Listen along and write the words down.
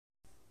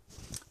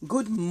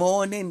Good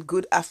morning,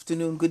 good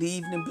afternoon, good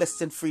evening,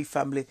 blessed and free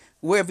family,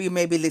 wherever you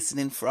may be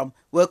listening from.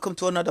 Welcome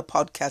to another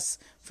podcast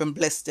from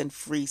Blessed and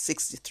Free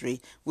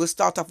 63. We'll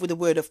start off with a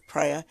word of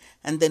prayer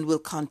and then we'll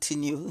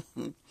continue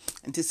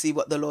and to see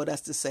what the Lord has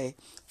to say.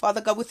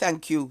 Father God, we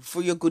thank you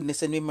for your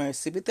goodness and your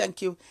mercy. We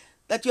thank you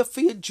that you're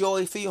for your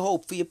joy, for your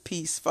hope, for your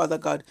peace, Father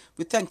God.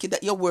 We thank you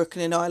that you're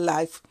working in our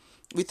life.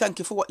 We thank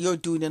you for what you're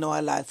doing in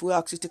our life. We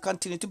ask you to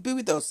continue to be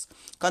with us,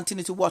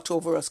 continue to watch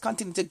over us,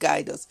 continue to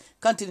guide us,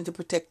 continue to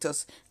protect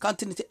us,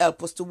 continue to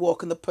help us to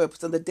walk in the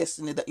purpose and the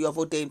destiny that you have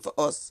ordained for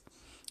us.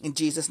 In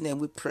Jesus' name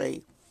we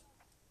pray.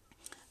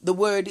 The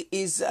word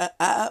is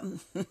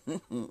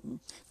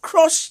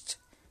crushed,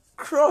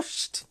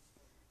 crushed,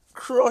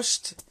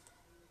 crushed,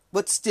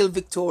 but still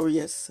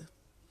victorious.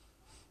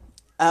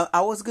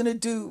 I was gonna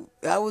do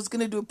a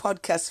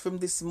podcast from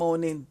this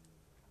morning,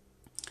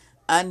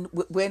 and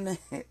when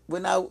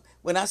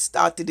I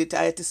started it,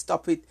 I had to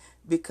stop it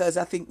because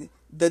I think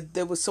that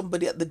there was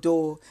somebody at the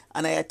door,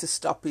 and I had to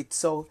stop it.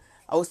 So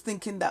I was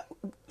thinking that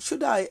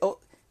should I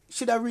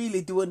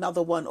really do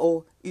another one,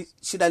 or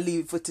should I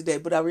leave it for today?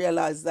 But I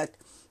realized that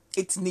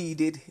it's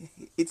needed.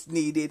 It's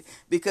needed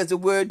because the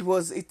word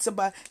was. It's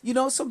about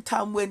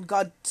sometimes when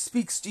God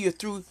speaks to you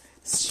through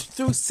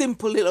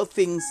simple little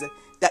things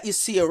that you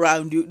see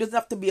around you. It doesn't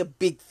have to be a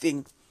big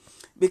thing.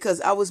 Because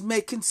I was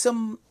making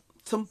some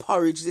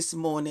porridge this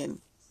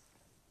morning.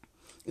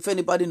 If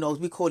anybody knows,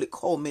 we call it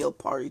cornmeal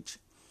porridge.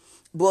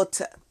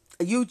 But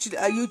I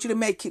usually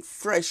make it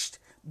fresh,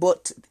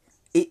 but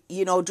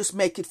just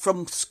make it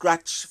from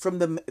scratch from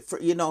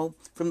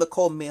the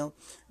cornmeal.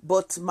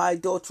 But my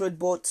daughter had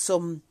bought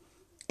some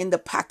in the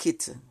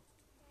packet.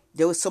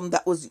 There was some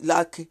that was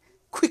like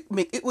quick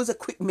mix. It was a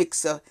quick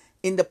mixer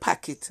in the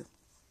packet.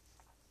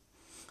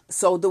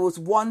 So there was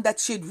one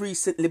that she'd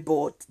recently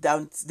bought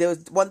down. There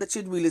was one that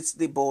she'd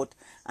recently bought,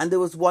 and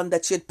there was one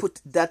that she had put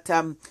that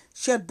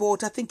she had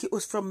bought. I think it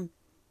was from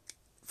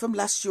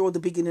last year or the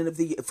beginning of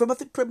the year. I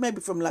think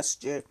maybe from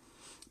last year,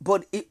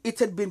 but it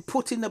had been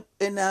put it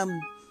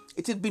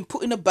had been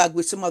put in a bag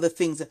with some other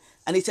things,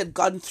 and it had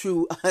gone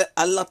through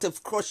a lot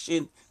of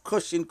crushing.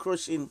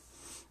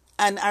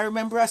 And I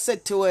remember I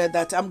said to her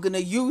that I'm gonna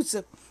use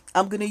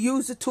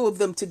the two of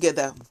them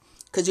together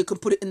because you can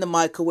put it in the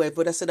microwave.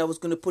 But I said I was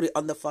gonna put it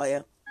on the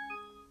fire,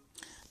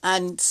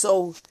 and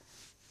so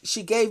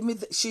she gave me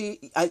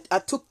I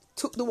took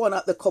the one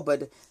out the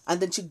cupboard, and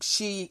then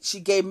she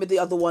gave me the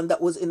other one that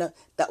was in a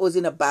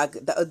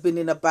bag, that had been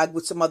in a bag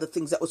with some other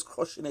things that was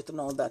crushing it and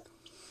all that.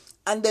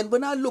 And then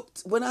when I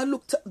looked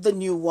at the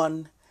new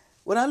one,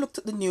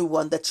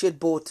 that she had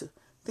bought, I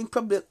think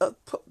probably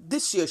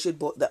this year she had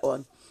bought that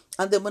one.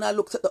 And then when I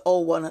looked at the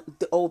old one,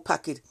 the old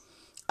packet,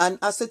 and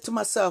I said to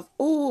myself,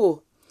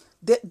 "Oh,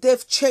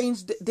 they've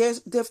changed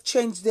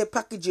their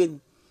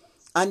packaging,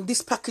 and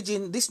this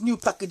new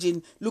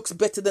packaging looks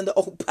better than the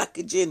old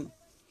packaging."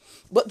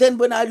 But then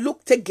when I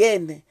looked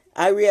again,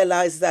 I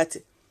realized that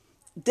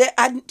they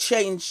hadn't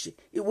changed.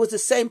 It was the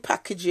same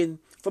packaging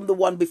from the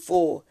one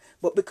before,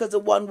 but because the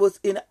one was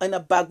in a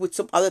bag with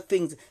some other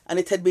things and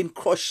it had been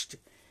crushed,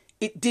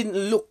 it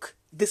didn't look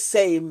the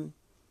same.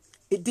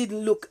 It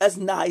didn't look as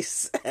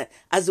nice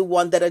as the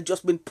one that had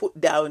just been put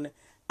down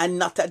and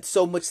not had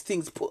so much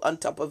things put on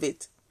top of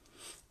it.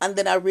 And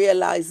then I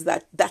realized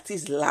that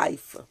is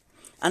life.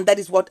 And that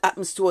is what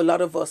happens to a lot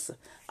of us.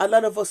 A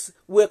lot of us,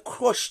 we're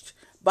crushed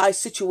by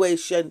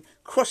situation,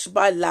 crushed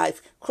by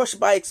life, crushed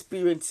by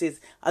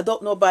experiences. I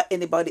don't know about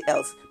anybody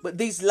else, but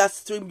these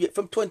last 3 years,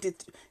 from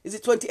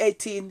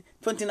 2018,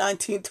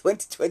 2019,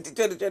 2020,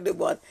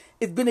 2021,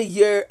 it's been a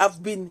year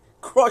I've been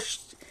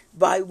crushed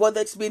by,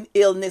 whether it's been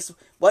illness,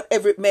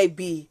 whatever it may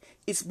be.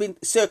 It's been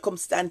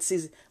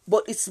circumstances,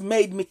 but it's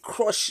made me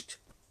crushed.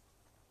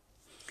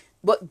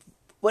 But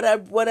what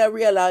I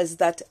realized,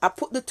 that I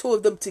put the two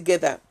of them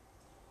together.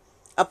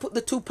 I put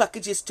the two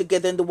packages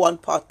together in the one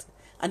pot,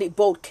 and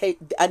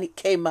it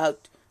came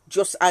out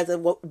just as I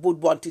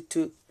would want it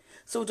to.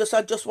 So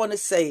I just want to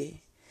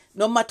say,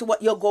 no matter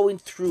what you're going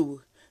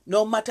through,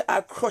 no matter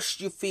how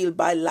crushed you feel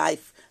by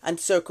life and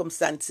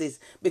circumstances,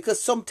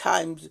 because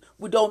sometimes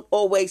we don't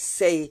always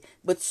say,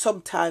 but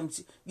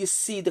sometimes you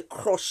see the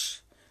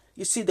crush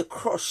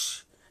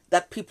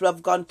that people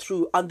have gone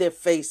through on their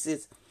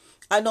faces.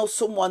 I know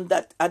someone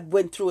that had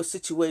went through a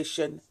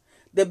situation.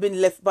 They've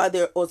been left by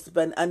their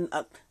husband, and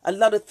a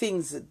lot of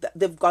things that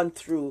they've gone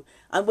through.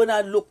 And when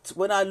I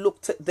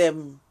looked at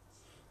them,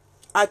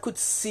 I could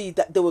see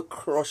that they were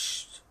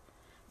crushed.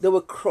 They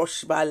were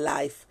crushed by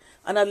life.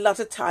 And a lot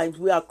of times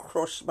we are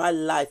crushed by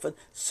life and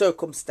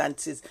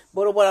circumstances.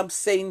 But what I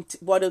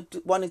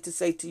wanted to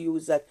say to you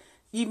is that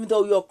even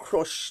though you're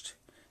crushed,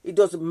 it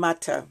doesn't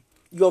matter.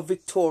 You're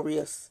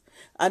victorious.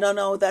 And I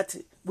know that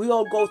we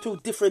all go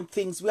through different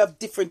things. We have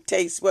different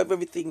tastes. We have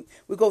everything.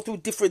 We go through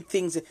different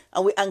things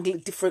and we angle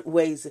it different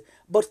ways.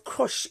 But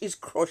crush is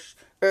crush.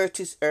 Earth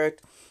is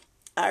earth.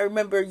 I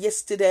remember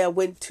yesterday I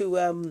went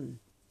into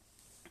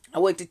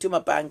my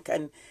bank,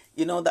 and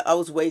that I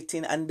was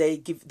waiting, and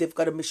they've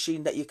got a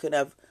machine that you can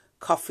have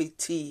coffee,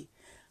 tea.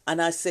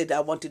 and I said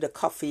I wanted a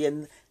coffee,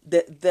 and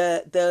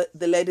the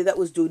lady that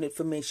was doing it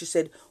for me, she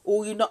said,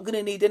 "Oh, you're not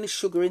gonna need any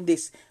sugar in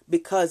this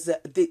because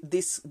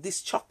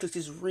this chocolate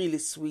is really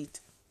sweet."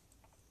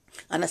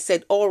 And I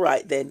said, "All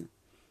right then,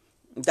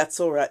 that's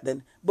all right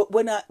then." But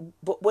when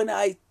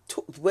I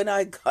took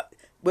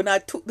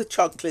the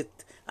chocolate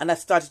and I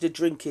started to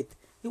drink it,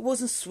 it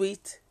wasn't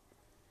sweet.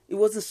 It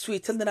wasn't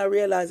sweet. And then I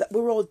realized that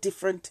we're all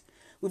different.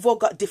 We've all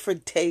got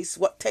different tastes.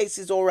 What taste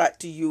is all right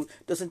to you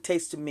doesn't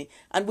taste to me.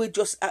 And we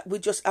just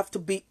have to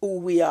be who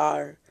we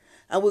are.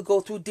 And we go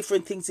through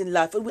different things in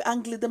life and we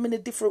angle them in a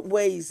different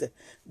ways.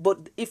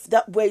 But if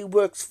that way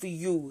works for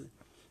you,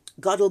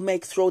 God will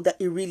make through that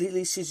He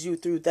releases you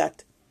through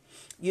that.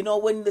 You know,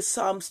 when the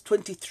Psalms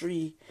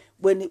 23,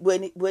 when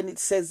it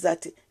says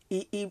that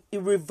he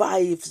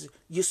revives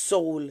your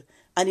soul,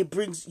 and it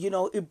brings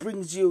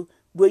you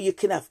where you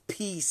can have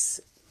peace.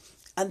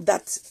 And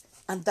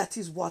that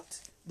is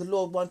what the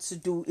Lord wants to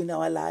do in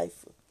our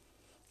life.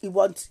 He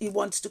wants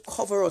to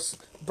cover us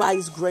by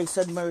His grace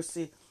and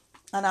mercy.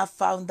 And I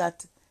found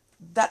that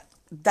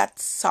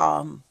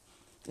psalm,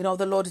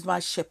 the Lord is my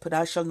shepherd,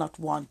 I shall not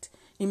want.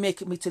 He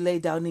maketh me to lay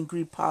down in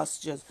green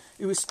pastures.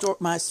 He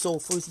restored my soul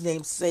for His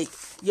name's sake.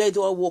 Yea,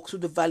 though I walk through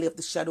the valley of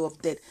the shadow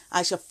of death,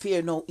 I shall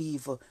fear no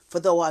evil,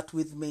 for Thou art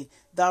with me.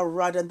 Thy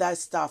rod and Thy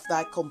staff,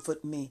 Thy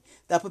comfort me.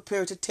 Thou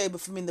preparest a table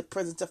for me in the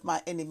presence of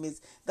my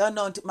enemies. Thou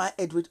anointest my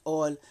head with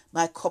oil.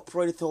 My cup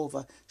runneth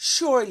over.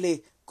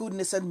 Surely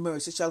goodness and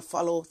mercy shall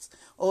follow us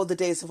all the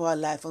days of our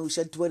life, and we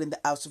shall dwell in the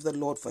house of the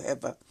Lord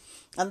forever.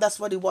 And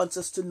that's what He wants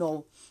us to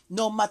know.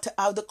 No matter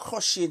how the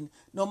crushing,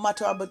 no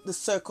matter how the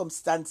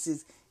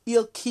circumstances,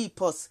 He'll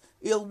keep us,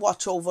 He'll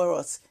watch over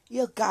us,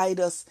 He'll guide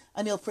us,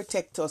 and He'll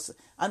protect us,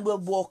 and we'll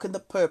walk in the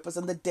purpose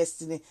and the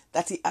destiny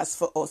that He has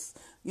for us.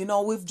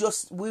 We've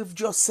just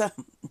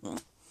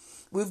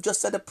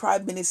had a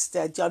Prime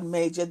Minister, John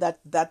Major, that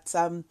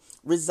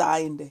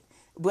resigned.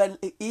 Well,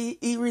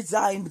 he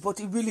resigned, but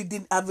he really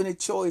didn't have any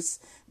choice,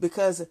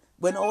 because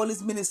when all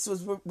his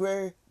ministers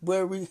were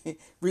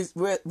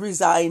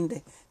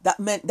resigned, that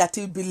meant that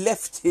he'd be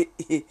left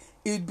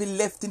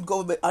in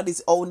government on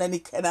his own, and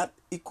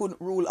he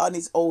couldn't rule on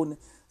his own.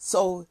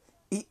 So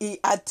he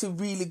had to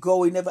really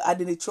go. He never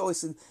had any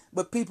choices.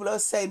 But people are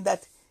saying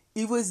that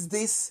he was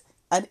this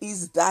and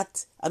he's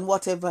that and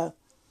whatever,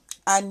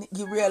 and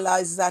you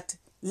realize that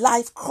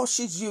life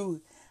crushes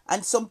you.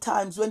 And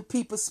sometimes when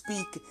people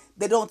speak,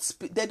 they don't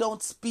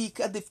speak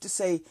as if to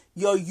say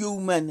you're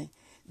human.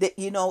 That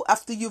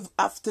after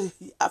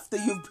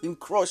you've been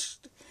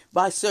crushed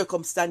by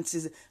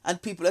circumstances,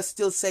 and people are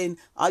still saying,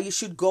 "Oh, you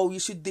should go, you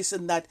should this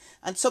and that."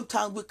 And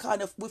sometimes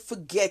we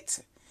forget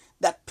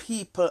that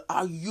people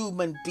are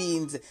human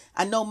beings,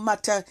 and no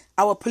matter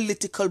our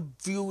political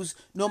views,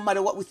 no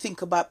matter what we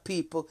think about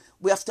people,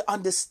 we have to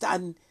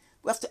understand.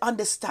 We have to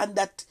understand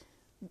that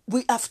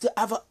we have to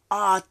have an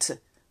art.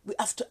 We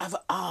have to have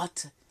an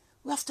art.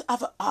 We have to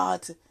have an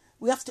art.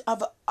 We have to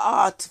have an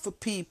art for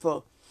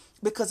people,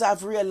 because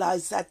I've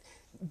realized that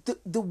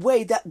the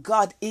way that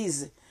God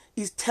is,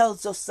 He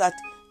tells us that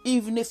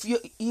even if your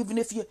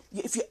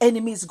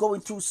enemy is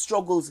going through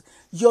struggles,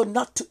 you're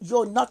not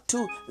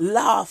to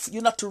laugh,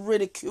 you're not to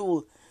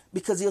ridicule,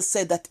 because He'll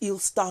say that He'll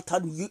start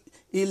on you.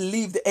 He'll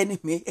leave the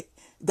enemy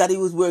that He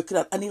was working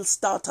on, and He'll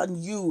start on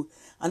you.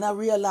 And I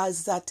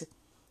realize that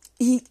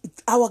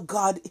our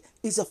God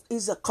is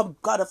a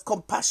God of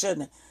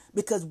compassion,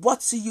 because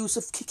what's the use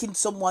of kicking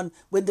someone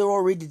when they're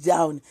already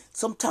down?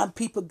 Sometimes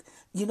people,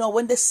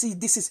 when they see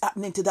this is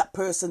happening to that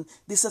person,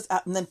 this is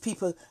happening,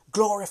 people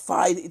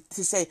glorify it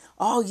to say,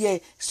 "Oh yeah,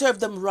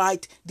 serve them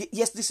right.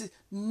 Yes, this is..."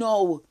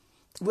 No,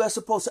 we're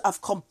supposed to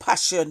have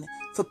compassion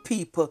for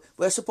people.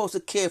 We're supposed to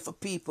care for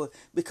people,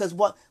 because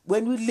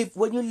when you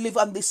live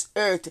on this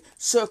earth,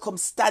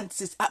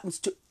 circumstances happens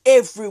to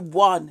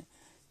everyone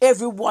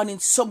in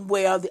some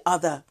way or the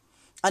other.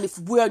 And if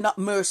we're not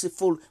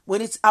merciful, when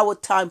it's our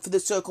time for the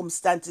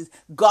circumstances,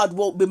 God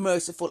won't be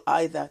merciful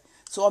either.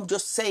 So I'm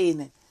just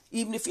saying,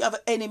 even if you have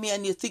an enemy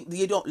and you think that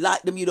you don't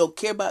like them, you don't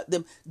care about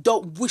them,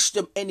 don't wish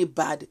them any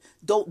bad.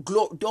 Don't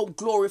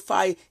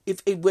glorify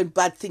when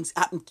bad things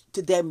happen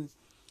to them,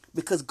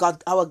 because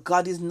our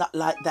God is not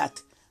like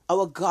that.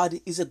 Our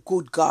God is a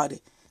good God,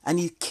 and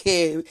He's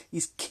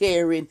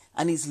caring,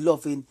 and He's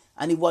loving,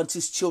 and He wants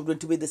His children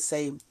to be the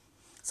same.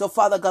 So,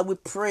 Father God, we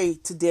pray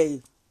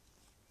today,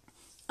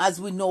 as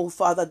we know,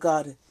 Father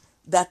God,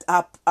 that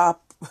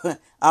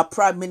our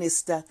Prime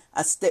Minister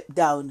has stepped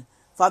down.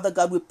 Father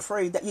God, we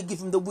pray that You give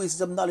him the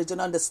wisdom, knowledge, and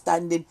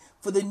understanding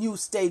for the new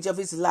stage of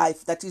his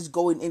life that he's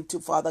going into,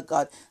 Father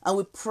God. And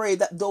we pray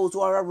that those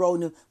who are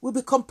around him will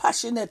be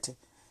compassionate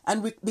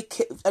and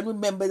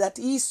remember that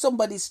he's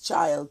somebody's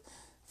child,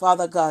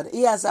 Father God.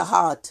 He has a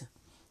heart,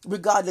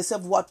 regardless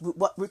of what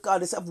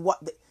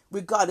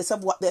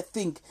they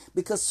think.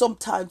 Because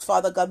sometimes,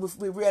 Father God,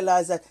 we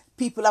realize that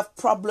people have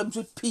problems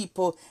with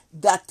people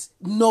that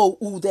know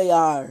who they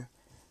are.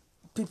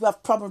 People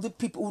have problems with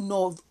people who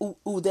know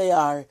who they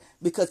are,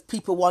 because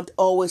people want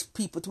always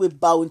people to be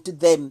bowing to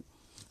them.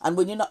 And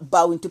when you're not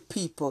bowing to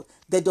people,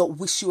 they don't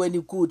wish you any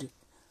good.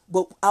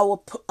 but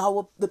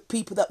the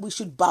people that we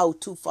should bow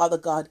to, Father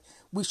God,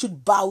 we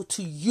should bow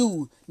to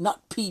you,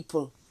 not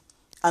people.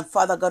 And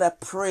Father God, I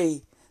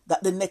pray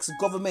that the next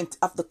government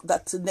after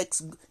that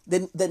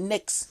the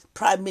next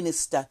prime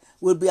minister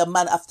will be a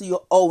man after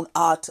your own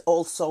heart.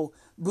 Also,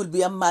 will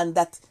be a man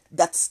that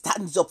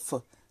stands up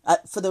for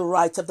the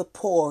rights of the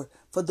poor,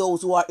 for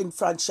those who are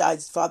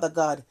enfranchised. Father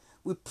God,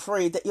 we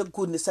pray that your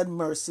goodness and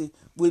mercy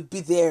will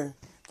be there,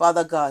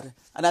 Father God.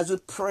 And as we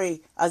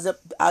pray, as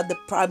the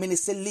Prime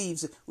Minister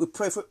leaves, we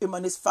pray for him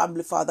and his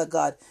family, Father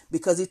God,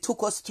 because he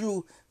took us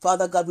through,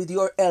 Father God, with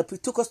your help. He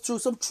took us through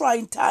some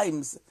trying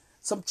times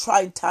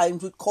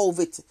with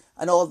COVID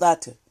and all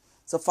that.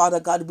 So,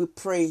 Father God, we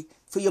pray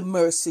for your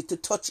mercy to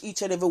touch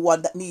each and every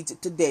one that needs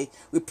it today.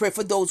 We pray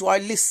for those who are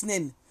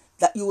listening,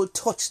 that you will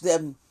touch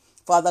them,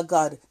 Father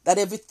God, that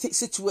every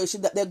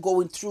situation that they're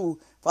going through,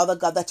 Father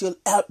God, that you'll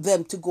help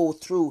them to go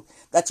through,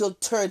 that you'll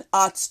turn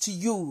hearts to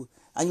you,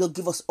 and you'll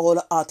give us all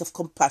a heart of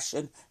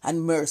compassion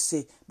and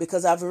mercy,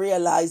 because I've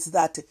realized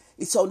that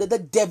it's only the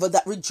devil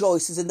that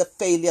rejoices in the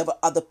failure of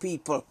other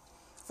people,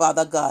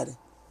 Father God.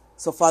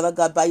 So, Father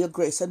God, by your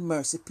grace and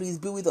mercy, please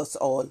be with us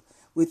all.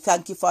 We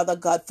thank you, Father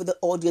God, for the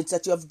audience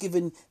that you have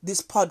given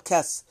this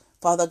podcast,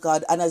 Father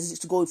God, and as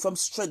it's going from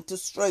strength to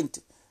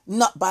strength,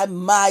 not by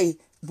my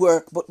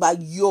work, but by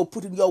you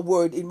putting your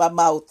word in my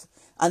mouth,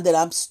 and then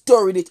I'm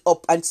stirring it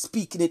up and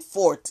speaking it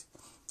forth.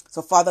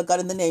 So, Father God,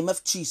 in the name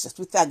of Jesus,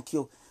 we thank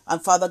you.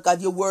 And Father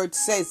God, your word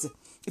says,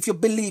 if you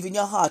believe in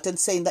your heart and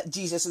saying that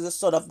Jesus is the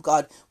Son of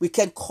God, we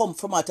can come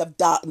from out of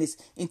darkness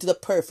into the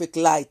perfect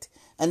light.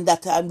 And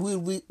that time we'll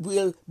be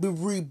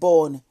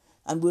reborn,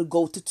 and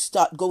we'll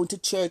start going to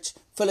church,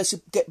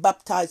 fellowship, get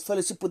baptized,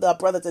 fellowship with our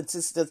brothers and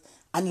sisters,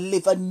 and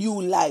live a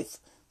new life.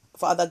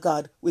 Father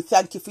God, we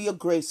thank you for your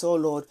grace, oh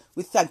Lord.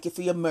 We thank you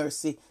for your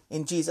mercy.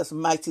 In Jesus'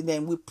 mighty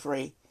name we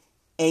pray.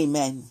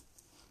 Amen.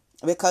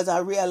 Because I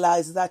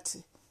realize that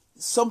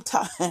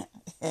sometimes,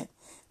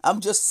 I'm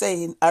just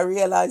saying, I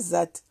realize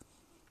that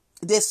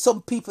there's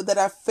some people that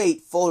are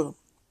faithful.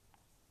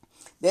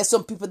 There's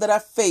some people that are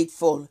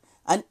faithful.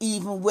 And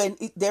even when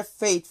they're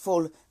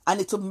faithful and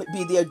it will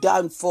be their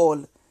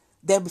downfall,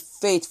 they're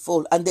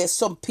faithful. And there's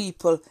some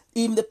people,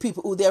 even the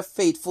people who they're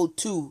faithful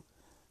to,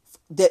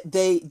 that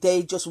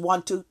they just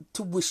want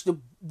to wish the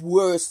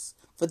worst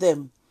for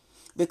them.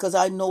 Because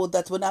I know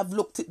that when I've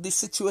looked at this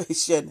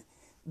situation,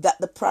 that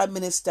the Prime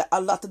Minister, a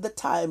lot of the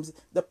times,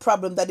 the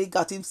problem that he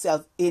got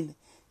himself in,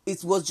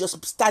 it was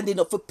just standing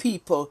up for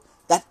people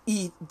that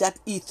he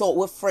thought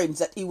were friends,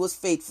 that he was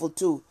faithful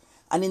to.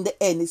 And in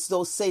the end, it's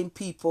those same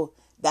people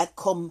that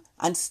come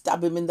and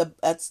stab him in the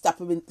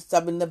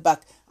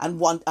back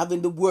and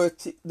having the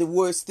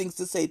worst things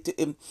to say to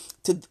him,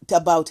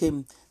 about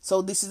him.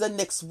 So this is the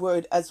next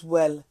word as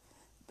well.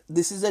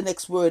 This is the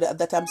next word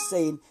that I'm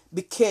saying.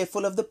 Be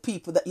careful of the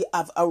people that you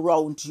have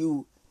around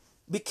you.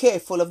 Be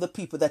careful of the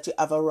people that you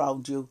have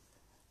around you.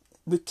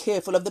 Be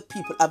careful of the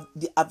people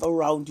you have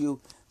around you,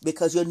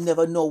 because you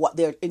never know what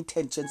their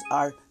intentions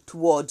are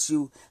towards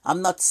you.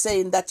 I'm not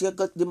saying that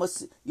you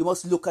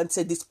must look and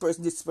say this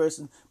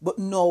person, but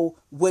know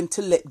when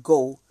to let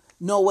go.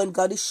 Know when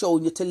God is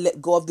showing you to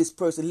let go of this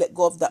person, let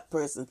go of that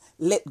person,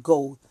 let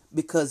go,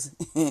 because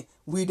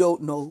we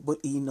don't know, but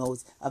He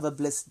knows. Have a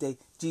blessed day.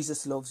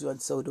 Jesus loves you,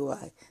 and so do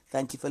I.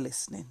 Thank you for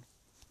listening.